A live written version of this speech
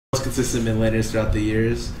Consistent mid laners throughout the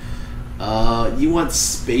years. You want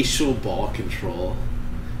spatial ball control.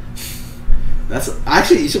 That's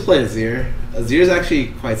actually, you should play Azir. Azir is actually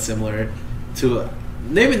quite similar to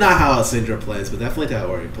maybe not how Syndra plays, but definitely to how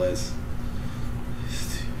Ori plays.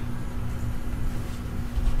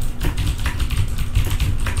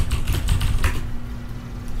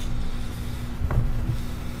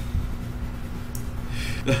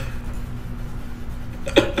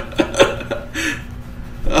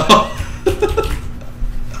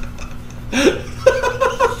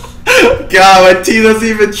 God, my team doesn't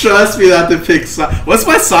even trust me not to pick What's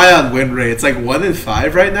my Scion win rate? It's like 1 in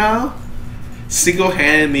 5 right now?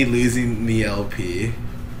 Single-handedly losing the LP.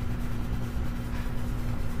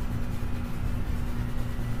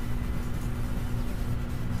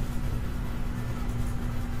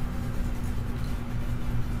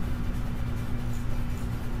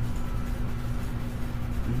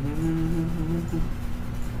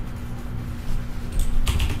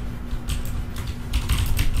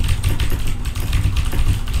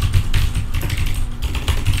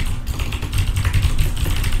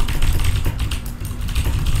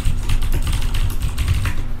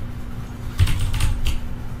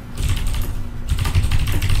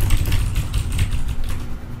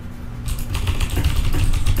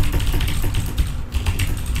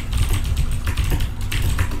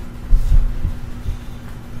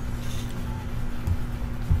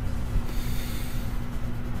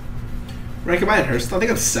 Rank am I at Hearthstone? I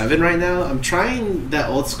think I'm 7 right now. I'm trying that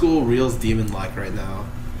old school Reels Demon Lock right now.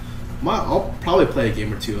 I'll probably play a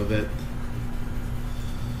game or two of it.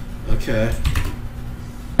 Okay.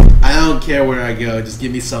 I don't care where I go, just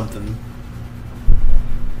give me something.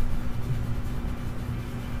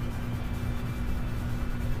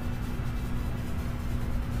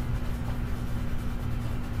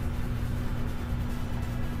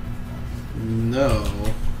 No.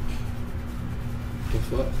 The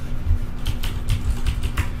fuck?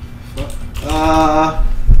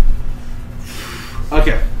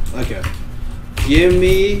 Okay. Give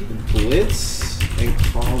me Blitz and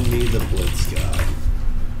call me the Blitz God.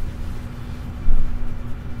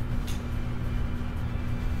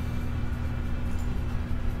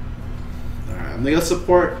 Alright, I'm gonna go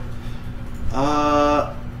support.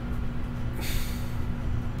 I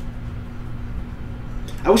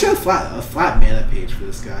wish I had a flat mana page for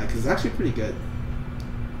this guy, because it's actually pretty good.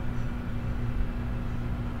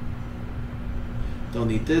 Don't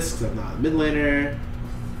need this because I'm not a mid laner.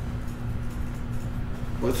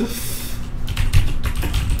 What the f...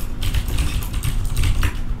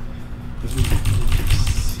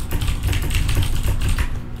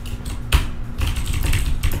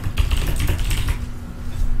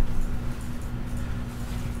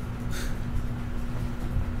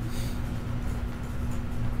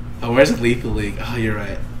 Oh, where's the Lethal League? Oh, you're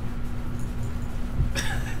right.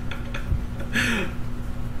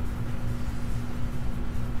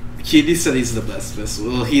 Kitty said he's the best Fist.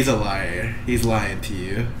 Well, he's a liar. He's lying to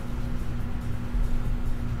you.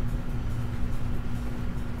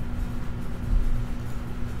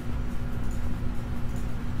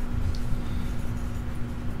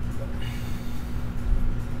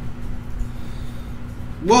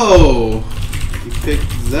 Whoa! You picked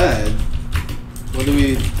Zed. What do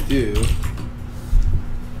we do?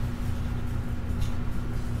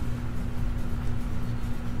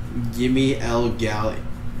 Gimme El Galley.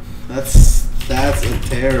 That's a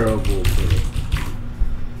terrible pick.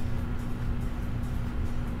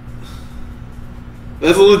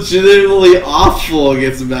 That's legitimately awful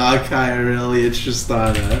against Malachi, really, and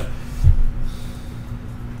Tristana.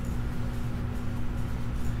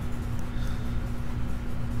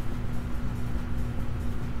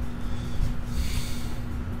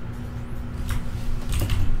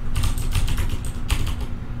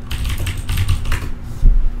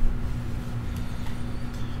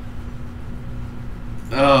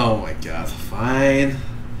 Oh my god, fine.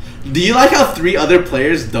 Do you like how 3 other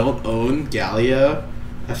players don't own Galio?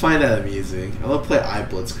 I find that amusing. I'm gonna play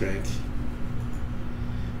blitzcrank.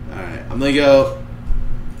 Alright, I'm gonna go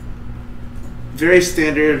very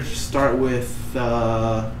standard, start with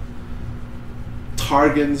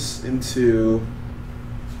Targans into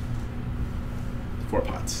 4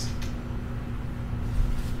 pots.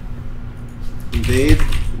 Invade.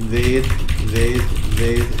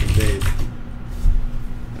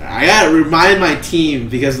 I gotta remind my team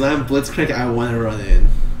because when I'm blitzcrank, I want to run in.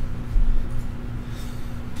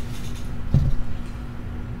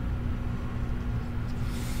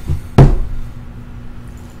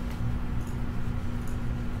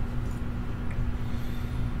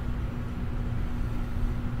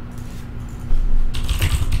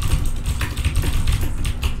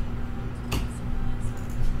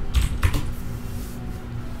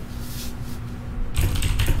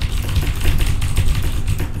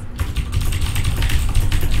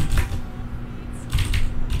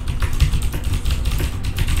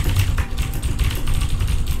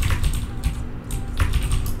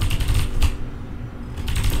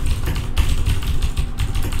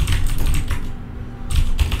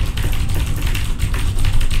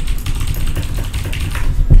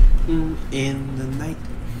 might.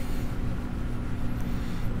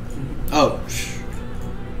 Oh.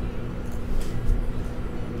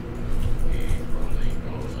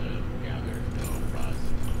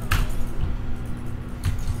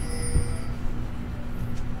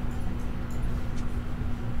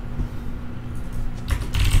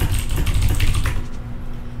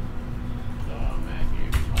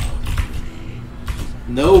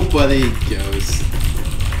 Nobody goes.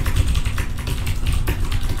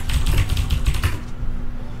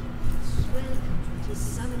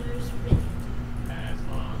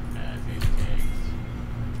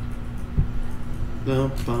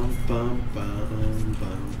 Bum bum bum bum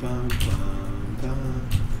bum bum bum bum.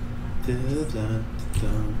 Da da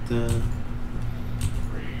da da.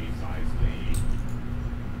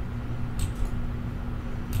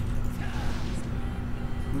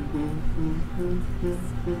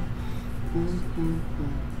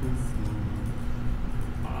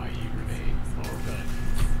 You remain focused.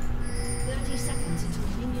 30 seconds until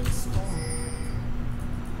minions spawn.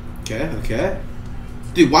 Okay, okay.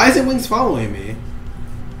 Dude, why isn't Wings following me?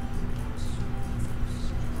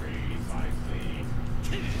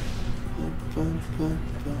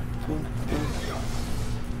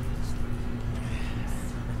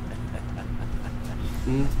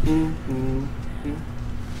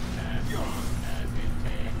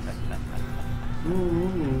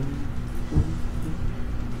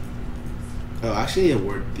 Oh, I actually need to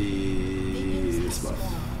work this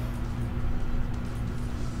buff.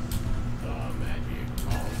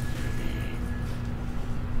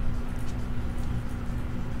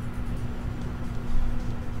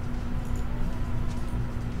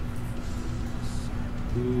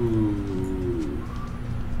 Ooh.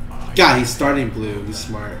 God, he's starting blue. He's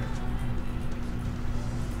smart.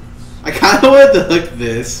 I kind of wanted to hook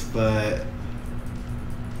this, but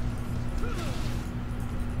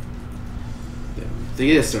they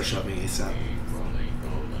need to start shoving ASAP.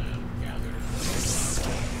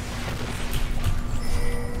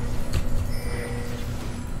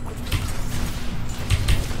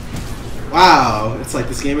 Wow, it's like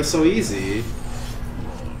this game is so easy.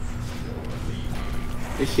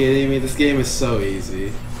 You're kidding me? This game is so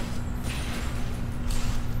easy.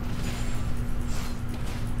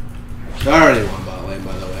 They already won bot lane,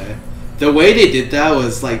 by the way. The way they did that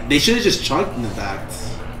was like they should have just chunked in the back.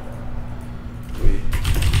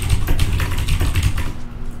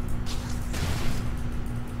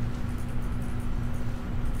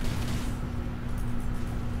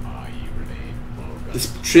 This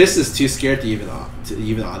Triss is too scared to even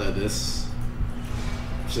auto this.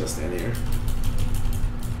 Just stand here.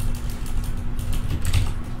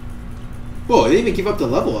 Whoa! They didn't even give up the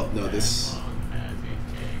level up. No, this.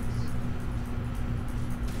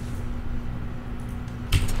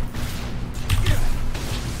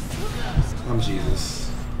 I'm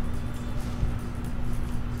Jesus.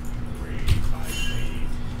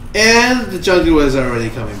 And the jungle was already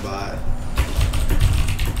coming by.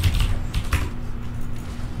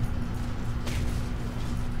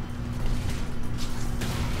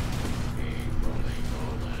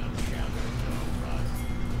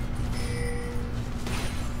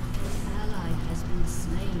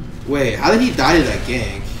 Wait, how did he die to that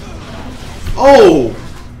gank? Oh!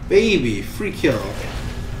 Baby, free kill.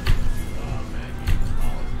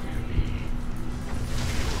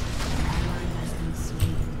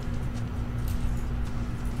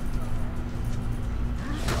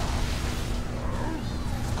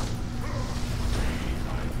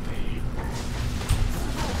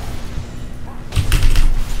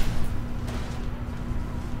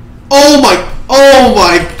 Oh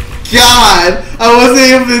my god! I wasn't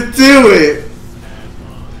able to do it!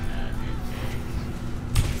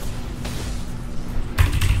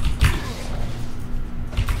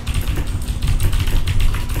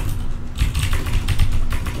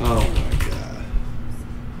 Oh my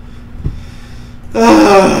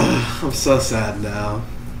god. I'm so sad now.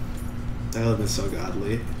 That would have been so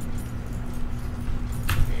godly.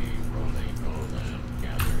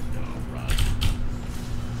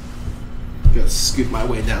 Gotta scoot my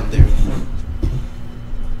way down there.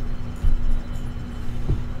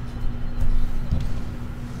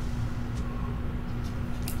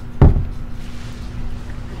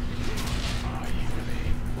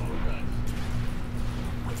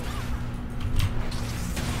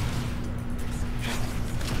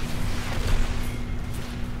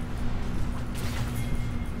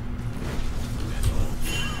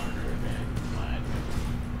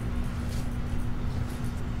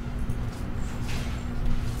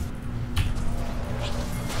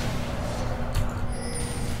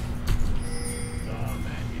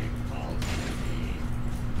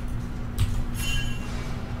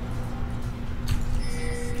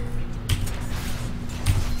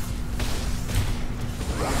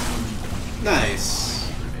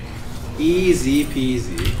 Easy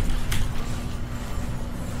peasy.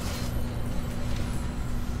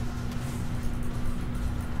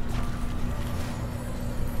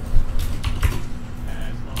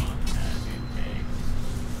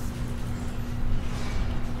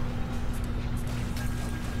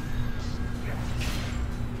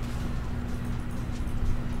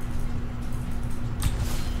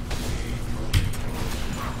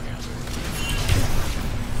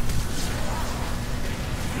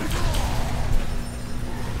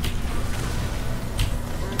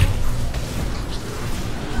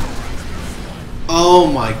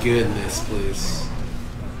 Oh my goodness, please.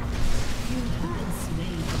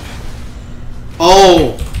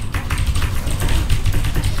 Oh!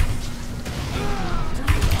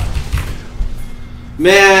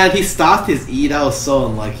 Man, he stopped his E. That was so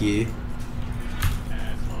unlucky.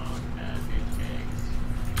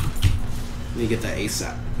 Let me get that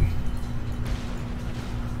ASAP.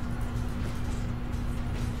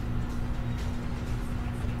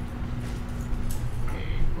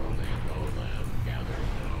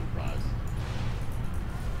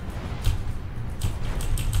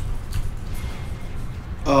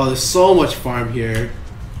 Oh, there's so much farm here.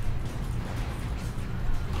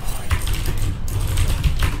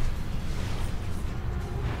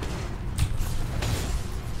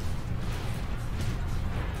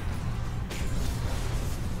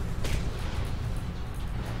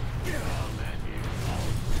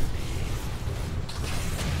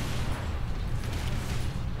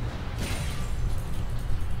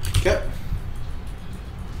 Okay.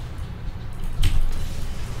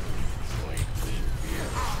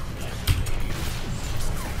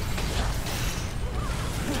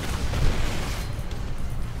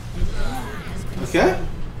 Okay.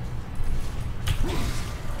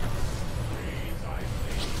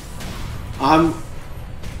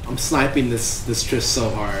 I'm sniping this Triss so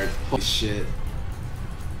hard. Holy shit.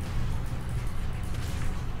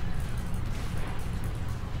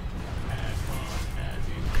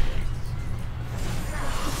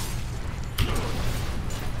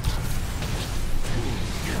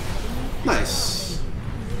 Nice.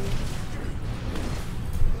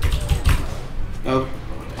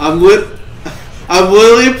 I'm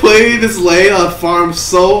literally playing this lane on farm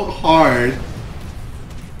so hard.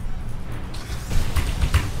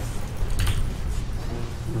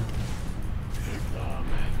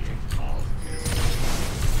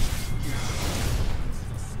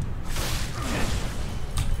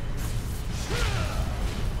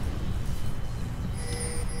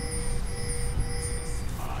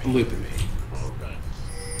 I'm looping me.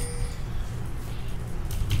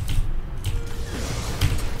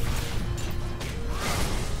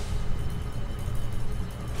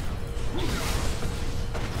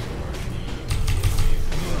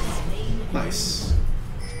 Nice.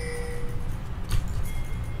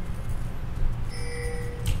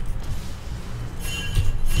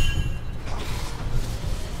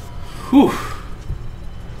 Whew.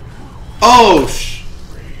 Oh,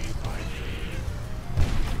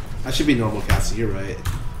 I should be normal casting, you're right.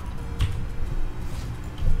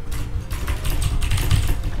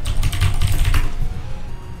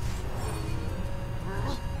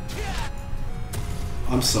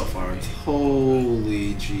 I'm so farmed.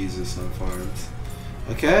 Holy Jesus, I'm farmed.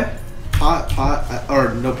 Okay. Pot,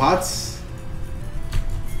 or no pots?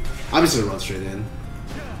 I'm just gonna run straight in.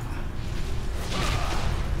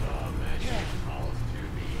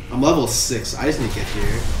 I'm level 6. I just need to get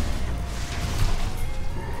here.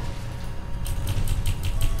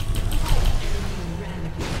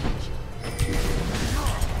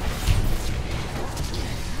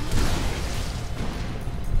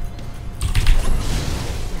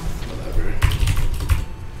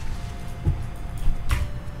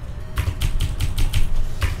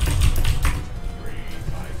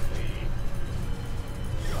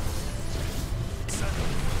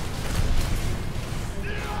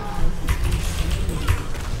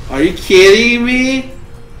 Are you kidding me?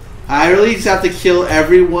 I really just have to kill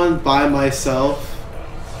everyone by myself.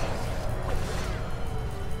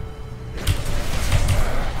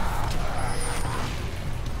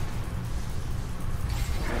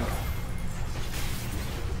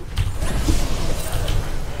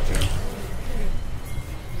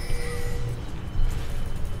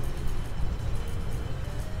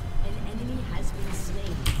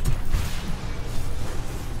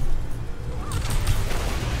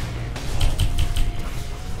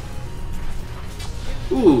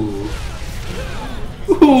 Ooh.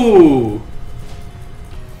 Ooh.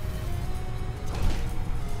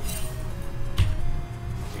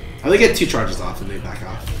 I only get 2 charges off and they back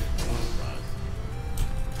off.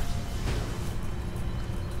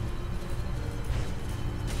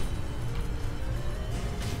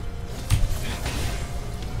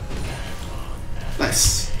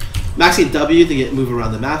 Nice. Maxing W to get move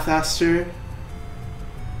around the map faster.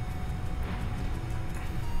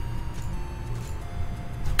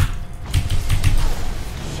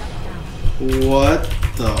 What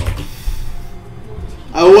the?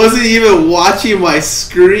 I wasn't even watching my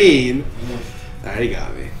screen. Alright, he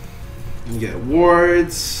got me. You can get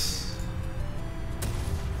wards.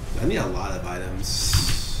 I need a lot of items.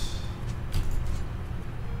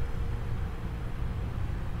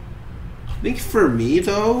 I think for me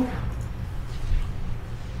though,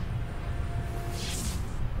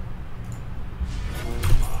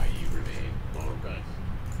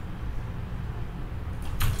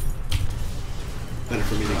 better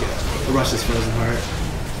for me to get to rush this frozen heart.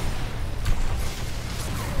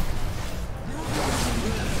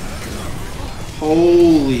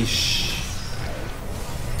 Holy sh!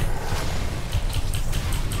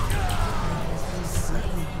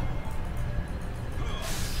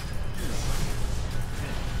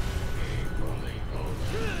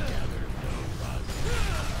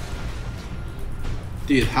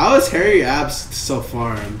 Dude, how is Harry Abs so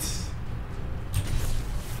farmed?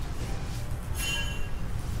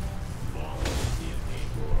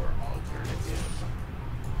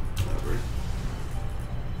 Whatever.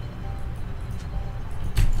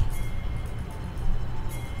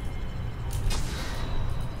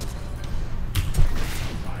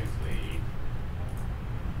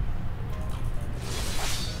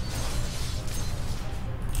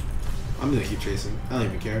 I'm gonna keep chasing. I don't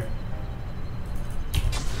even care.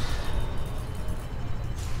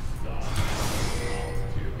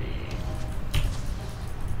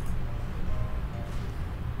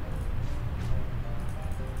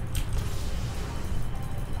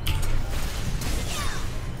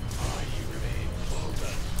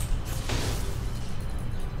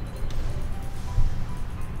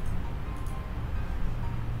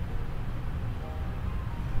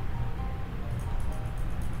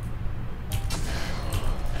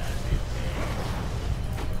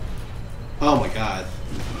 Oh my god.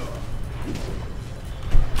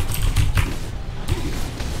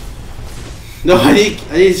 No, I need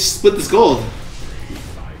to split this gold.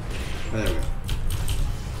 Oh, there we go.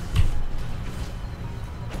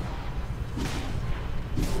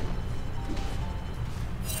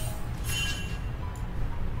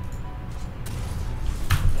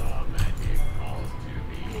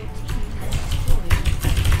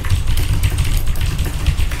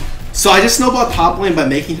 So I just snowballed top lane by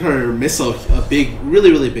making her missile a big,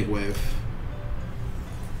 really big wave.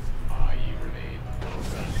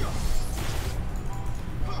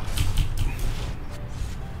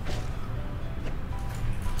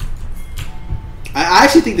 I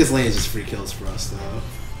actually think this lane is just free kills for us, though.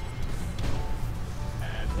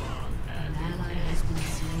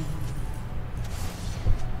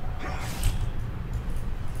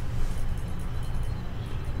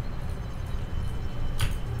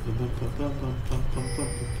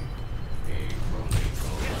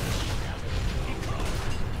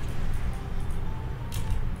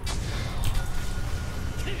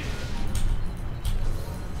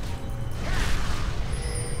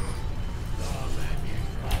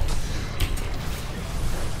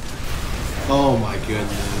 Oh my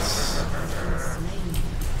goodness.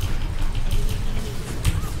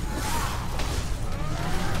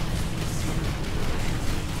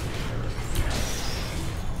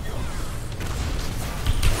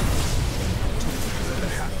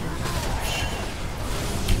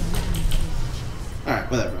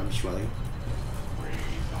 Alright, whatever, I'm just running.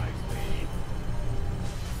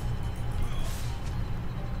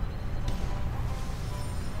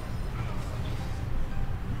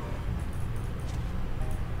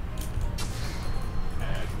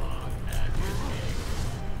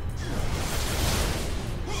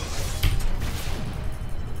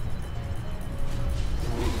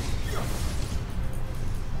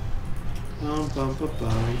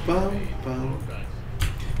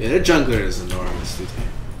 Yeah, their jungler is enormous, dude.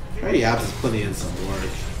 Harry Abs is putting in some work.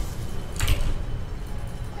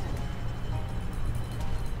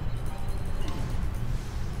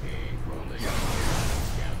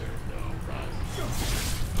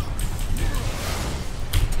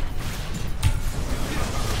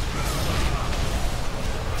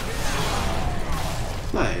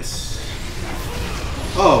 Nice.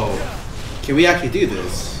 Oh, can we actually do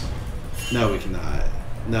this? No, we cannot.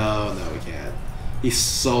 No, we can't. He's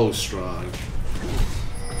so strong.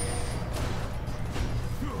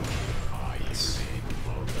 Nice.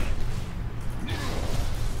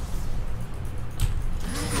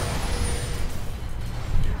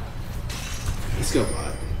 Let's go,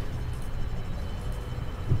 bot.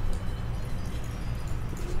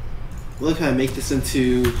 Look, can I make this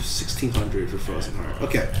into 1600 for Frozen Heart?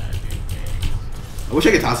 Okay. I wish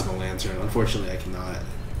I could toss up a Lantern. Unfortunately, I cannot.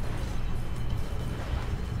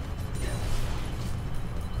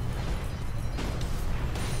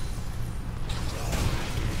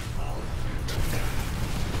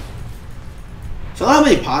 So I don't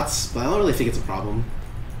have many pots, but I don't really think it's a problem.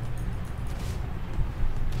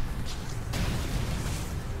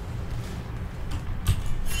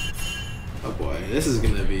 Oh boy, this is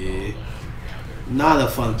gonna be not a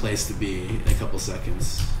fun place to be in a couple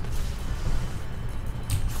seconds.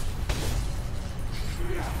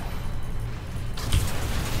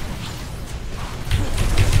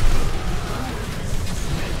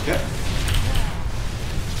 Okay.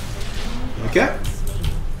 Okay.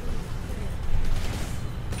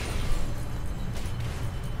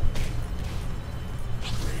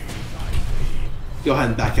 Go ahead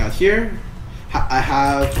and back out here. I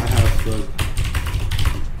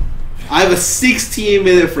have a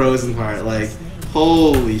 16-minute Frozen Heart. Like,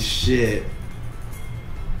 holy shit.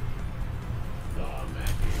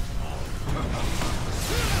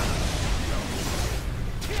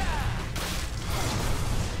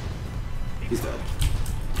 He's dead.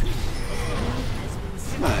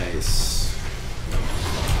 Nice.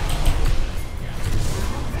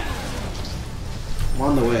 I'm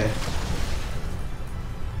on the way.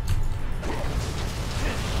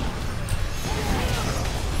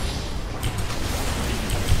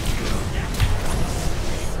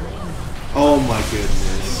 Oh my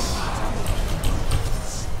goodness.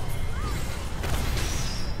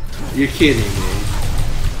 You're kidding me.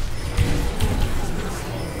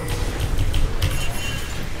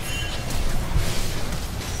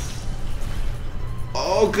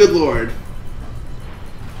 Oh, good lord.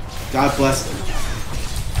 God bless them.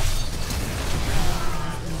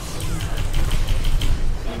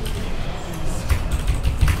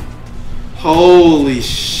 Holy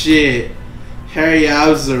shit. Harry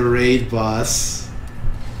Ab's a raid boss.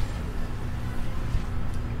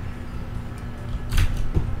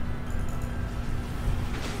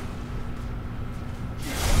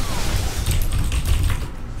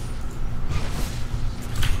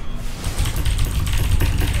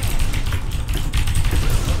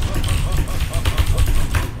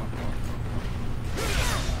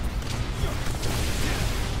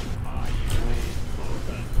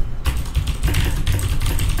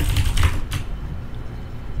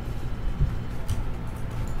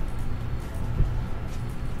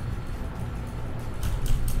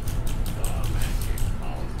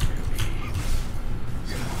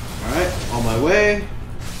 On my way.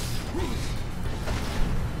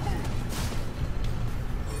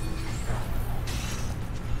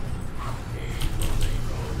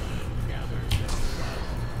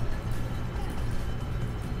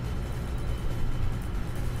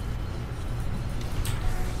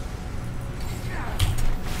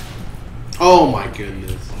 Oh my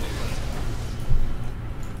goodness.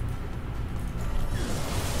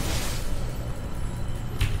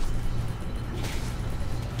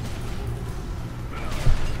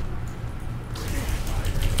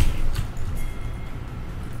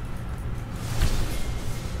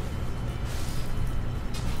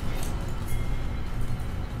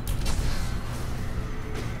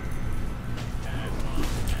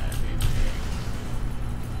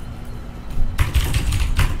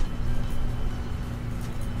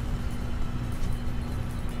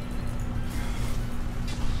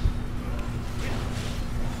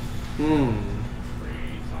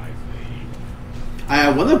 I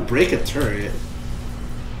want to break a turret.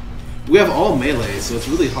 We have all melee, so it's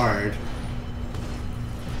really hard.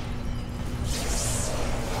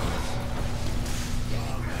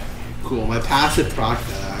 Cool, my passive proc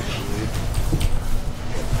that actually.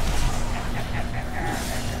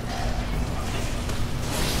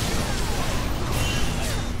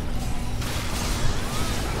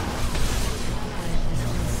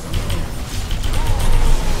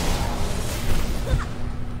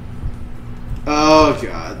 Oh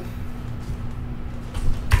god.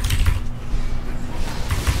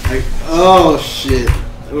 Oh shit.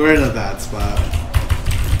 We're in a bad spot.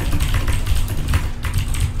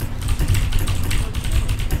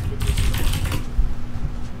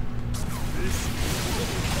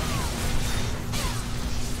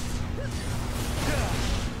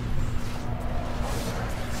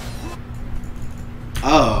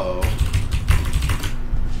 Oh.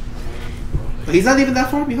 But he's not even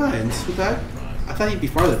that far behind. Who that? I thought he'd be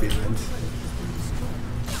farther behind.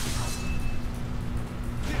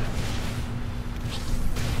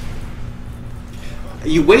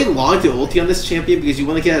 You wait long to ulti on this champion because you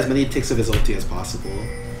want to get as many ticks of his ulti as possible.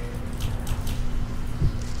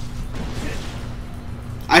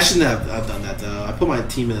 shouldn't have done that though. I put my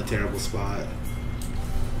team in a terrible spot.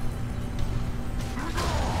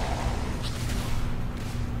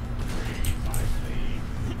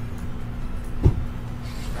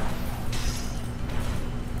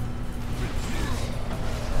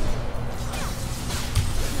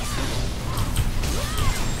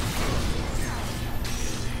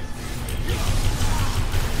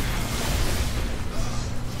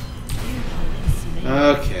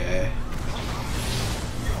 Okay.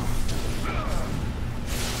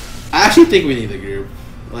 I actually think we need a group.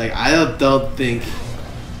 Like, I don't think...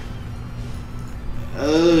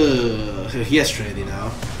 he has Trinity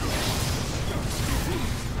now.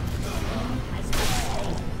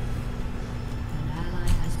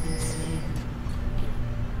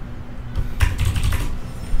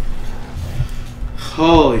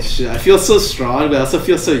 Holy shit, I feel so strong, but I also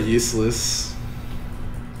feel so useless.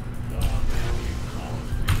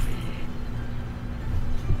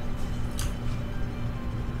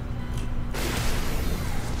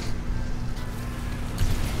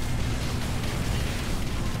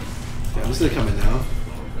 I'm just gonna come in now.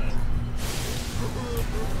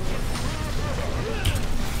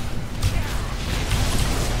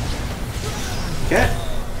 Okay.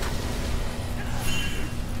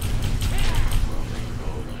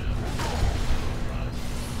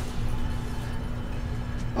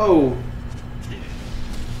 Oh.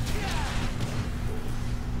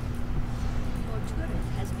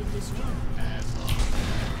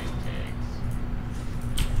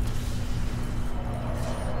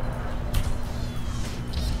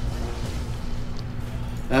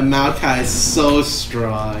 That Maokai is so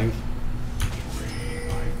strong.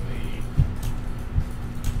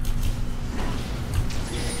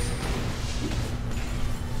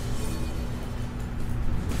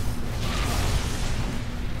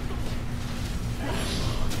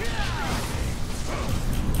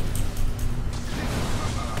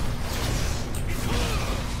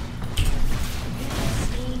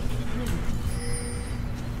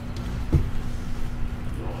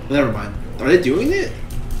 Never mind. Are they doing it?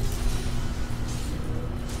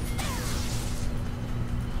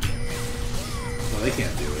 They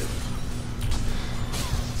can't do it.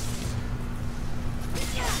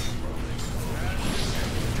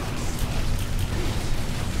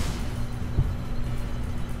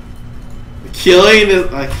 Killing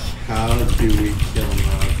is like, how do we kill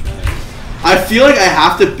Maokai? I feel like I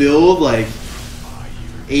have to build like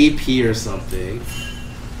AP or something.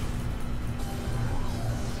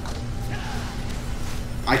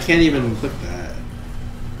 I can't even click that.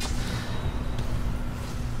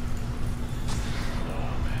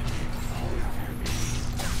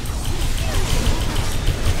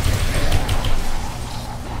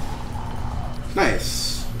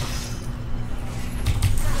 Nice.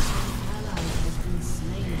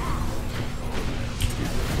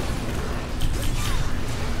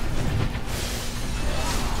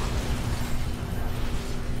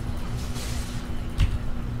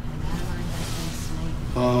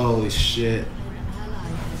 Holy shit.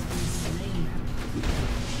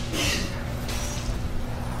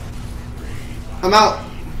 I'm out.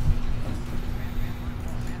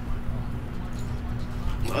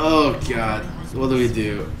 Oh god. What do we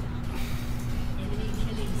do?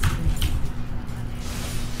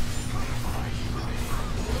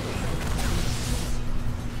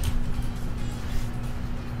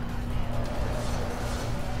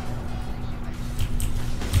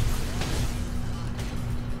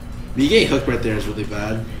 Me getting hooked right there is really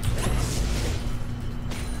bad.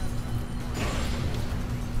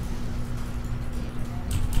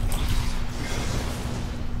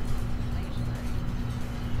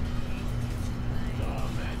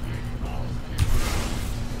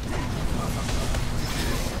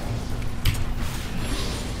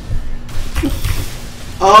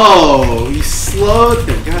 Oh, you slowed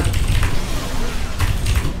him. God.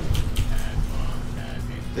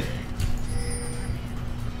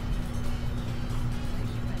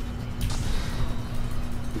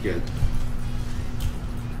 We're good.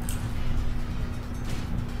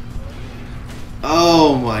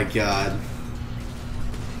 Oh my god.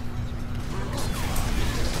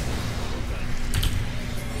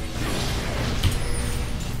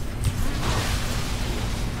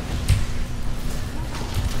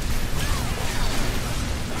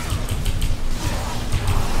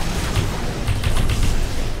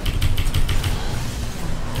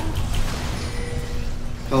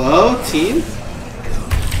 Hello, team?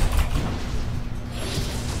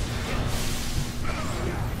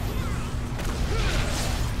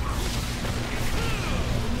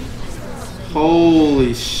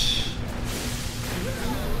 Holy sh...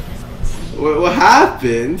 What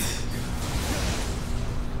happened?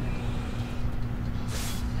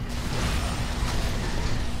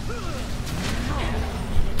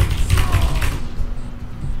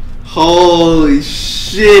 Holy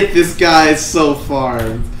shit! This guy is so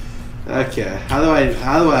farmed. Okay, how do I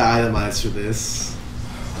itemize for this?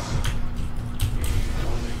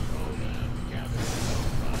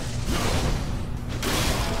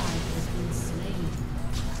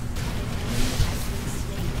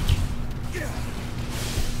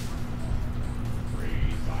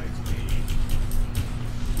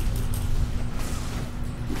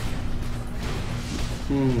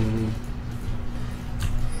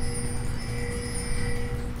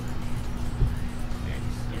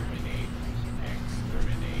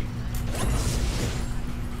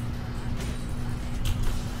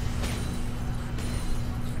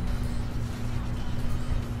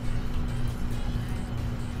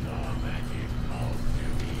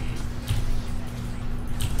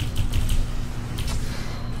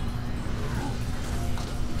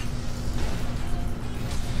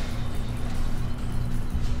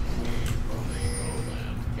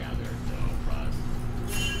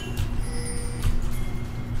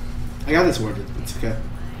 I got this worded. It's okay.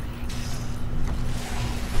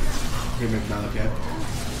 Maybe not okay.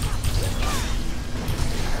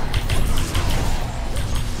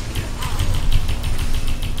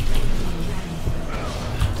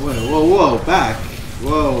 Whoa, back.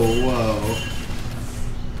 Whoa.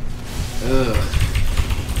 Ugh.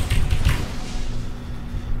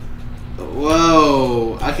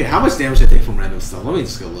 Whoa. Okay, how much damage did I take from random stuff? Let me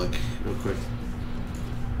just go look real quick.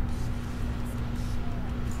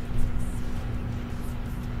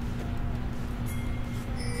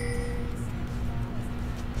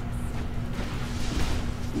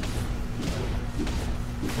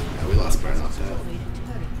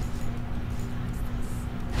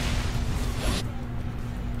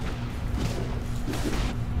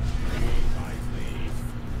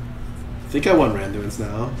 I think I won randoms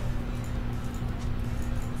now.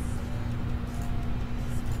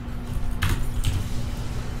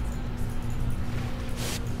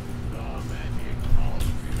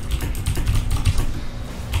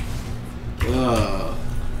 Ugh.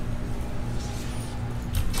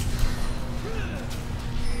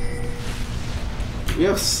 We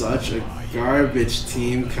have such a garbage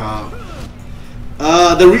team comp.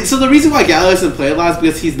 So the reason why Gallo doesn't play a lot is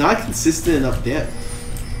because he's not consistent enough depth.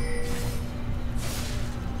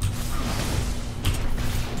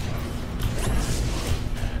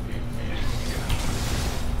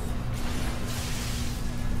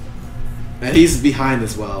 And he's behind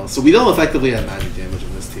as well, so we don't effectively have magic damage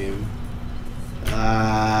on this team.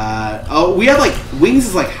 Oh, we have like Wings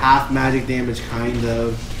is like half magic damage, kind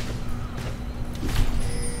of.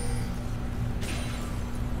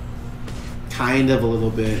 Kind of a little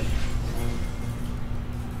bit.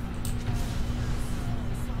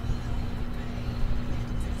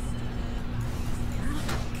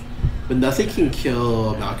 But nothing can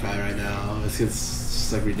kill Maokai right now. It's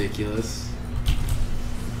just like ridiculous.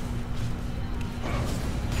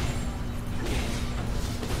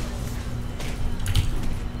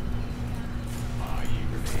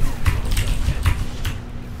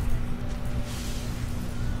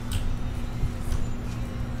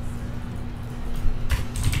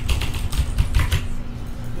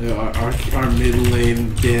 Our mid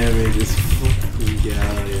lane damage is fucking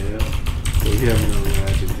Gallia. But we have no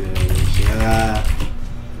magic damage.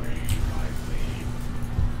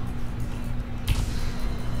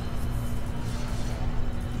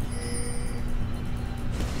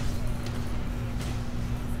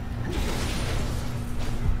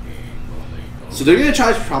 So they're gonna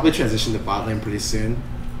try to probably transition to bot lane pretty soon.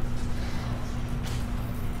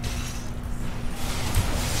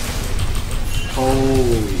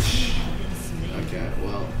 Holy sh! Okay,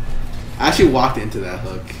 well, I actually walked into that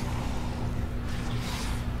hook.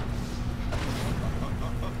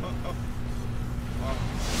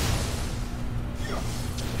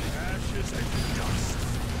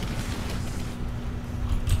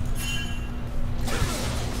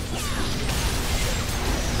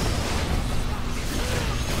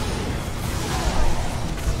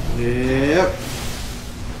 Yep.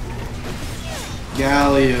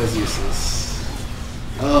 Galio's useless.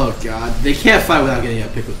 Oh god, they can't fight without getting a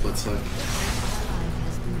pick with blitzcrank.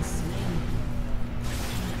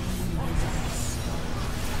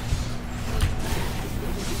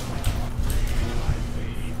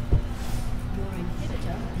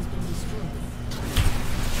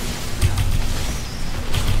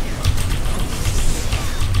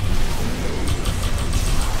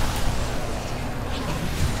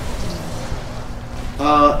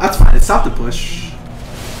 That's fine. It stopped the push.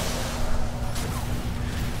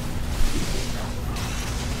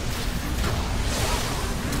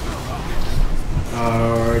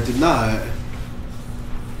 Or did not.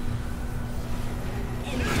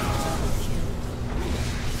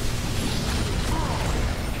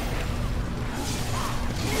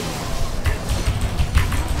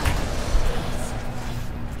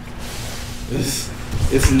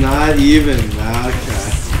 It's not even. Okay.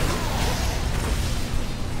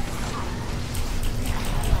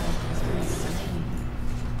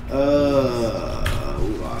 We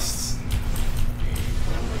lost.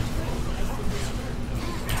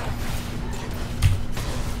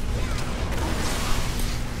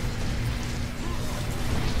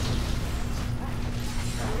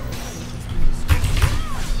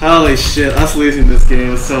 Holy shit, us losing this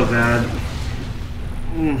game is so bad.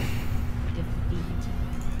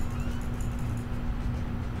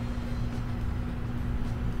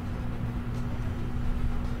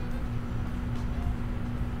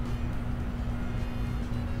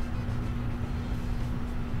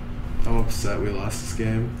 I'm upset we lost this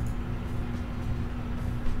game.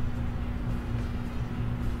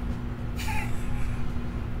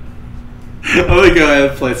 I'm gonna go ahead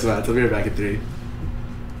and play some mats. I'll be right back in 3.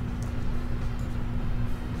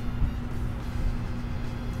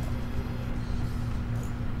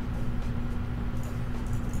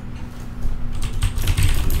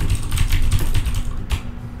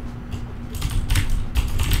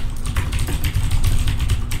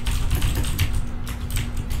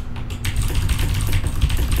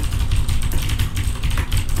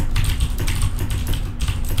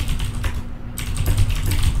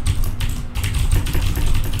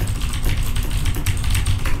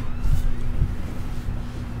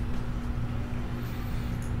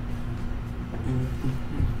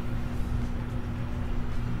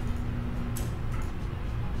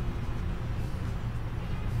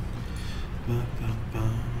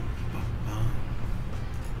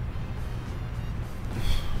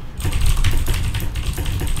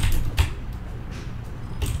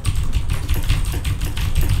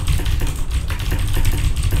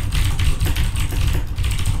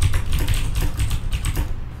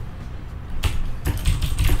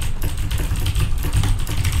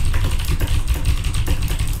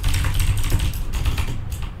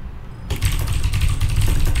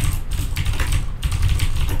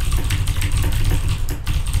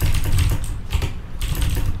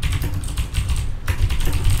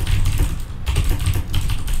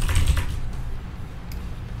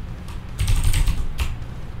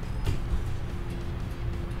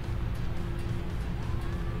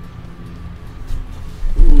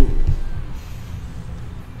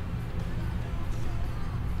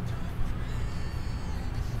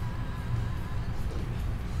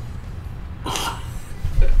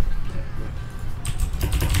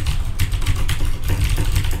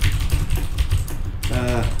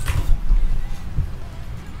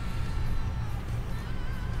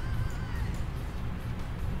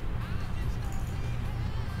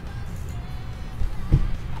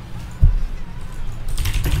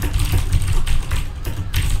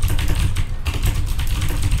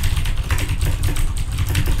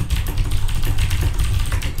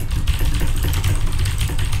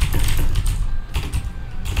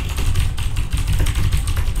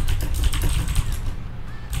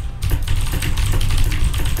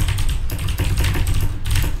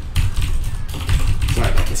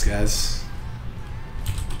 Guys.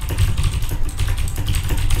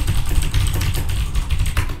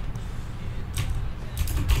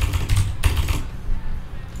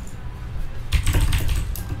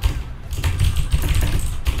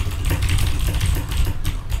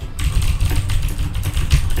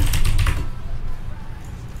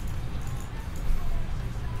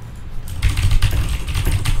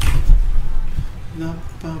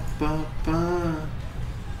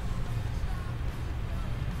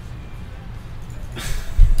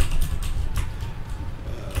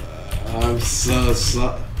 I'm so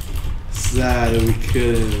sad that we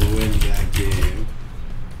couldn't win that game.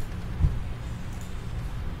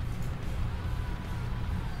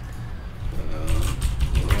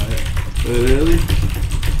 What? Really?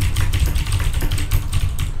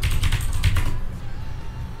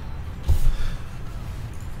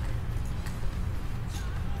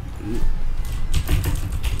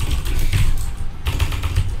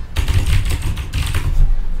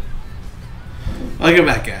 Welcome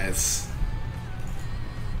back, guys.